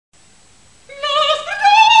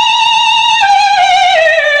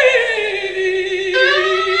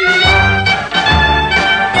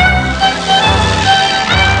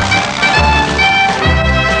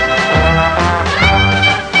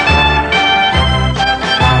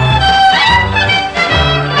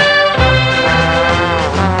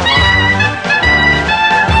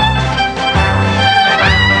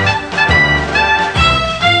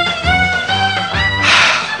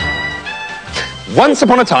Once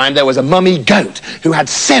upon a time, there was a mummy goat who had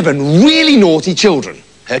 7 really naughty children,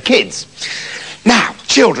 her kids. Now,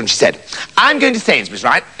 children, she said, I'm going to Sainsbury's,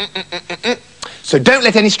 right? So don't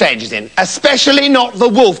let any strangers in, especially not the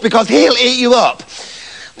wolf, because he'll eat you up.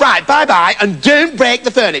 Right, bye-bye, and don't break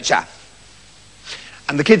the furniture.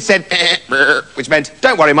 And the kids said, which meant,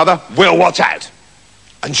 don't worry, Mother, we'll watch out.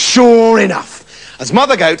 And sure enough, as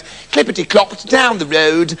Mother Goat clippity-clopped down the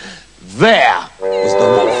road, there was the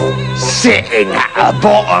wolf, sitting at the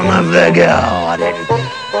bottom of the garden,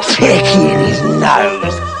 picking his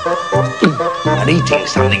nose and eating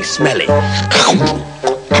something smelly.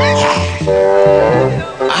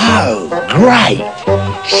 Oh, great,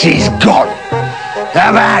 she's gone.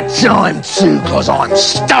 About time too, 'cause I'm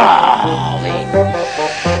starving.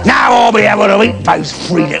 Now I'll be able to eat those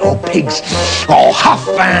 3 little pigs. I'll huff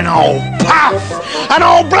and I'll puff and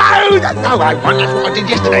I'll blow. No, I won't. That's what I did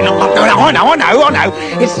yesterday. No, I know.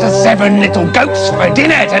 It's the 7 little goats for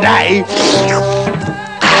dinner today.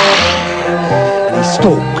 And he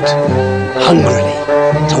stalked hungrily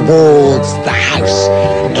towards the house,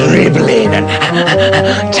 dribbling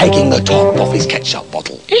and taking the top off his ketchup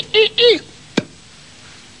bottle.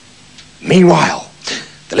 Meanwhile,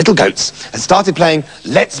 the little goats had started playing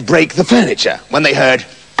Let's Break the Furniture when they heard,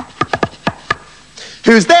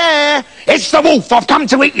 who's there? It's the wolf. I've come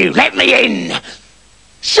to eat you. Let me in.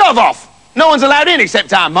 Shove off. No one's allowed in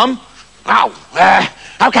except our mum. Oh,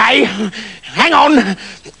 okay. Hang on.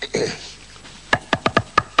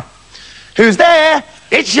 Who's there?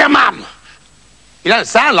 It's your mum. You don't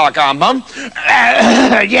sound like our mum.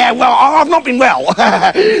 Yeah, well, I've not been well.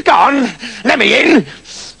 Go on, let me in.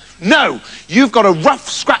 No, you've got a rough,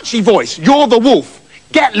 scratchy voice. You're the wolf.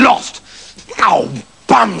 Get lost. Oh,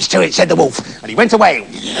 bums to it, said the wolf. And he went away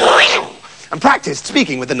and practiced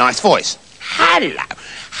speaking with a nice voice.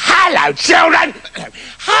 Hello, children.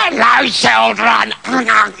 Hello, children.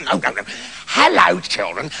 No. Hello,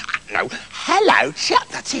 children. No, hello,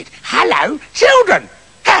 that's it. Hello, children.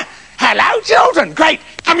 Hello, children. Great.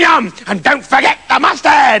 Yum. And don't forget the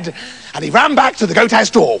mustard. And he ran back to the goat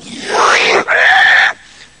house door.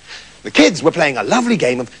 The kids were playing a lovely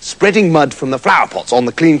game of spreading mud from the flower pots on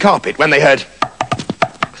the clean carpet when they heard,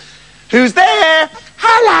 who's there?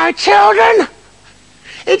 Hello, children.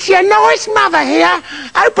 It's your nice mother here.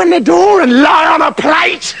 Open the door and lie on a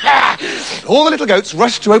plate. All the little goats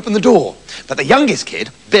rushed to open the door, but the youngest kid,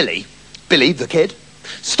 Billy the kid,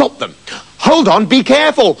 stopped them. Hold on, be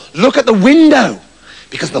careful. Look at the window.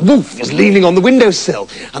 Because the wolf was leaning on the windowsill,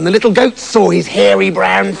 and the little goat saw his hairy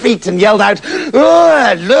brown feet and yelled out,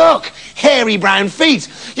 oh, look, hairy brown feet.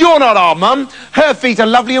 You're not our mum. Her feet are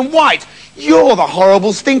lovely and white. You're the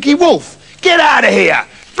horrible, stinky wolf. Get out of here.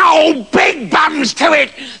 Oh, big bums to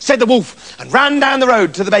it, said the wolf, and ran down the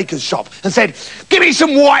road to the baker's shop and said, give me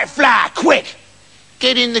some white flour, quick.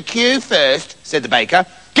 Get in the queue first, said the baker.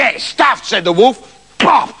 Get stuffed, said the wolf.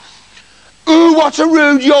 Pop. Ooh, what a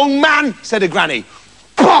rude young man, said a granny.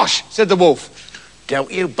 Bosh, said the wolf.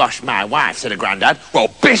 Don't you bosh my wife, said a grandad. Well,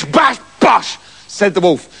 bish, bash, bosh, said the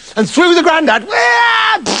wolf, and threw the grandad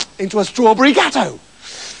into a strawberry gatto.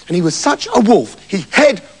 And he was such a wolf, he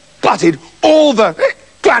head-butted all the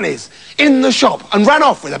grannies in the shop and ran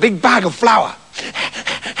off with a big bag of flour.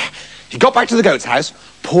 He got back to the goat's house,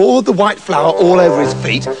 poured the white flour all over his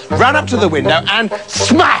feet, ran up to the window and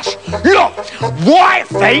smash! Look! White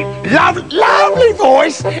feet, lovely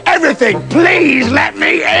voice, everything. Please let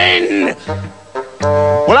me in!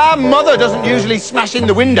 Well, our mother doesn't usually smash in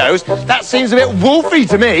the windows. That seems a bit wolfy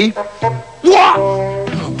to me. What?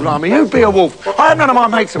 Oh, blimey, who'd be a wolf? I hope none of my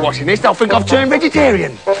mates are watching this. They'll think I've turned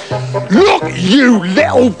vegetarian. Look, you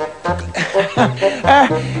little...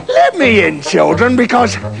 let me in, children,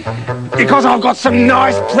 because I've got some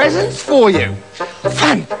nice presents for you.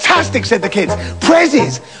 Fantastic, said the kids.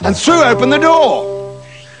 Prezzies, and threw open the door.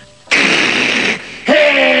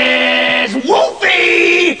 Here's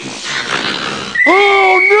Wolfie!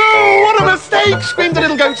 Oh, no, what a mistake, screamed the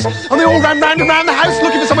little goats, and they all ran round and round the house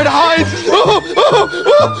looking for somewhere to hide.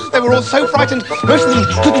 Oh. They were all so frightened, most of them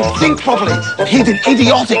couldn't think properly and hid in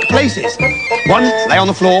idiotic places. One lay on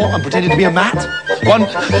the floor and pretended to be a mat. One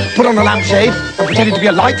put on a lampshade and pretended to be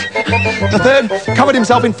a light. The third covered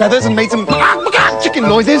himself in feathers and made some chicken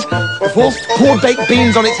noises. The fourth poured baked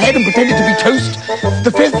beans on its head and pretended to be toast.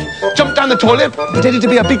 The fifth jumped down the toilet and pretended to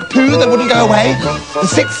be a big poo that wouldn't go away. The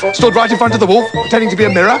sixth stood right in front of the wolf, pretending to be a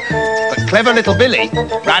mirror. But clever little Billy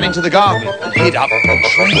ran into the garden and hid up a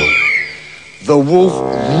tree. The wolf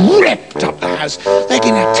ripped up the house,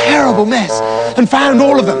 making a terrible mess, and found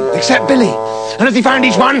all of them except Billy. And as he found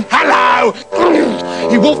each one, hello,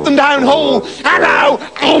 He wolfed them down whole. Hello!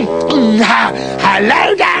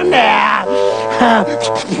 Hello down there!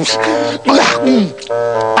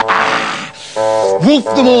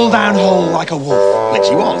 Wolfed them all down whole like a wolf, which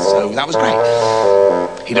he was, so that was great.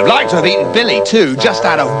 He'd have liked to have eaten Billy too, just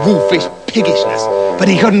out of wolfish piggishness, but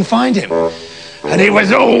he couldn't find him. And he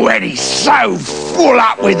was already so full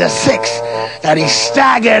up with the six that he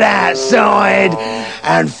staggered outside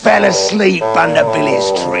and fell asleep under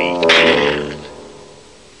Billy's tree.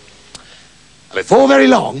 Before very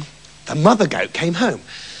long, the mother goat came home,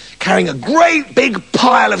 carrying a great big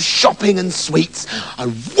pile of shopping and sweets,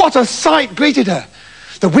 and what a sight greeted her.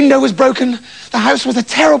 The window was broken, the house was a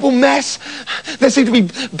terrible mess, there seemed to be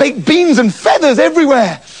baked beans and feathers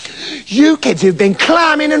everywhere. You kids who've been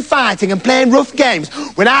climbing and fighting and playing rough games,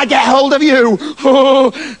 when I get hold of you...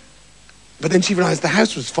 Oh. But then she realised the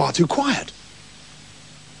house was far too quiet.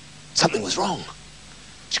 Something was wrong.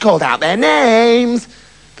 She called out their names,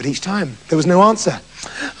 but each time there was no answer.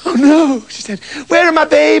 Oh no, she said, where are my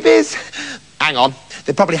babies? Hang on,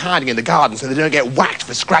 they're probably hiding in the garden so they don't get whacked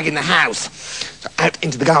for scragging the house. So out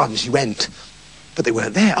into the garden she went, but they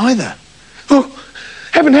weren't there either. Oh,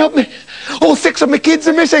 heaven help me. All 6 of my kids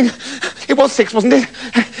are missing. It was 6, wasn't it?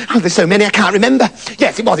 Oh, there's so many I can't remember.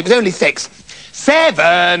 Yes, it was only 6.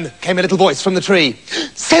 7, came a little voice from the tree.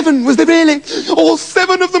 7, was there really? All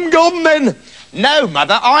 7 of them gone then? No,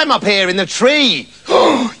 Mother, I'm up here in the tree.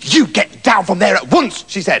 Oh, you get down from there at once,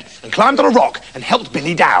 she said, and climbed on a rock and helped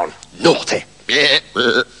Billy down. Naughty.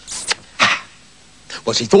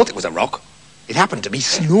 Well, she thought it was a rock. It happened to be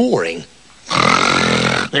snoring.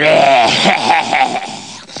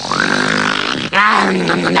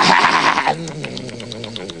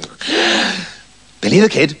 Billy the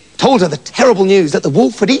Kid told her the terrible news that the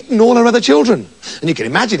wolf had eaten all her other children. And you can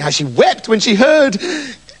imagine how she wept when she heard...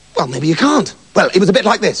 Well, maybe you can't. Well, it was a bit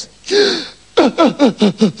like this.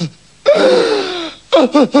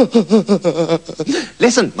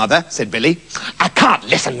 Listen, Mother, said Billy. I can't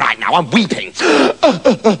listen right now, I'm weeping.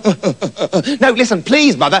 No, listen,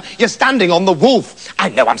 please, Mother, you're standing on the wolf. I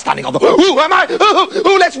know I'm standing on the... Oh, am I?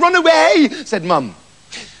 Oh, let's run away, said Mum.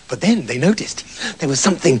 But then they noticed there was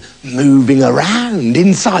something moving around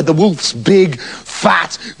inside the wolf's big,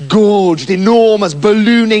 fat, gorged, enormous,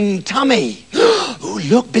 ballooning tummy. Oh,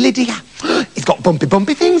 look, Billy dear, he's got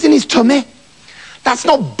bumpy things in his tummy. That's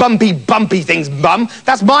not bumpy things, Mum.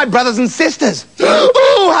 That's my brothers and sisters.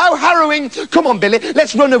 Oh, how harrowing. Come on, Billy,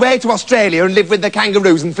 let's run away to Australia and live with the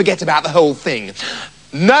kangaroos and forget about the whole thing.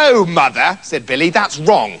 No, Mother, said Billy, that's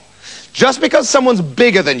wrong. Just because someone's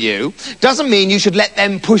bigger than you doesn't mean you should let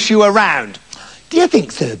them push you around. Do you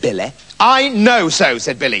think so, Billy? I know so,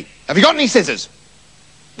 said Billy. Have you got any scissors?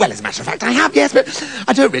 Well, as a matter of fact, I have, yes, but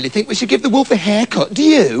I don't really think we should give the wolf a haircut, do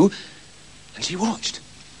you? And she watched,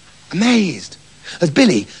 amazed, as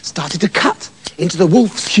Billy started to cut into the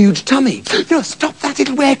wolf's huge tummy. No, stop that,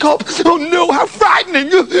 it'll wake up. Oh, no, how frightening.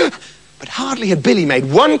 But hardly had Billy made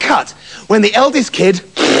one cut when the eldest kid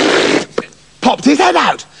popped his head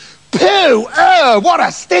out. Pooh! What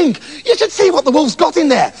a stink! You should see what the wolf's got in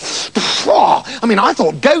there. I mean, I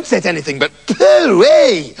thought goats ate anything, but pooh,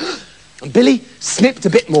 eh? And Billy snipped a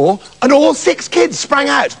bit more, and all 6 kids sprang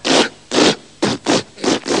out.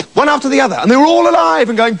 One after the other, and they were all alive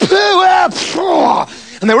and going, pooh!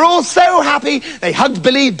 And they were all so happy, they hugged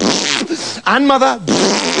Billy and Mother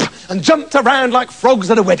and jumped around like frogs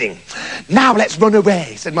at a wedding. Now let's run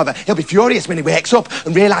away, said Mother. He'll be furious when he wakes up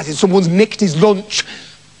and realises someone's nicked his lunch.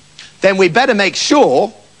 Then we better make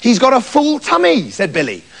sure he's got a full tummy, said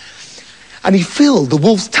Billy. And he filled the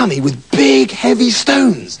wolf's tummy with big, heavy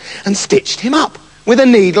stones and stitched him up with a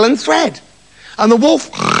needle and thread. And the wolf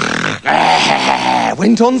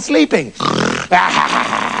went on sleeping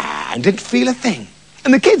and didn't feel a thing.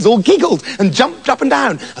 And the kids all giggled and jumped up and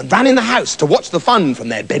down and ran in the house to watch the fun from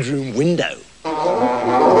their bedroom window.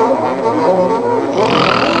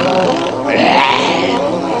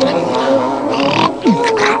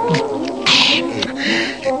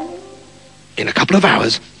 In a couple of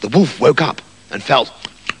hours, the wolf woke up and felt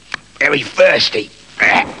very thirsty.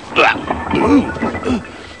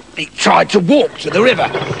 He tried to walk to the river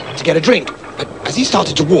to get a drink, but as he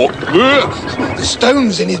started to walk, the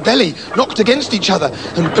stones in his belly knocked against each other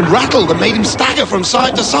and rattled and made him stagger from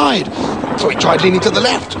side to side. So he tried leaning to the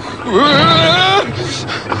left and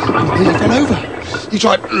nearly fell over. He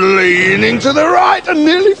tried leaning to the right and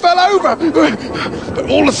nearly fell over. But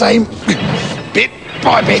all the same, bit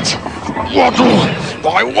by bit, waddle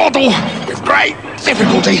by waddle, with great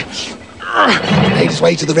difficulty, he made his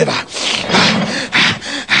way to the river.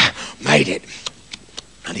 Made it.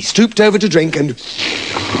 And he stooped over to drink and...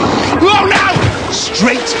 Oh, no!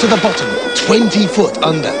 straight to the bottom, 20 foot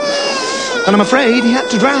under. And I'm afraid he had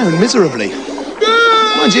to drown miserably.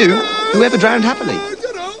 Mind you, whoever drowned happily.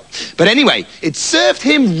 But anyway, it served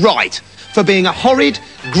him right for being a horrid,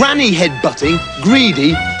 granny head-butting,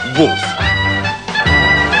 greedy wolf.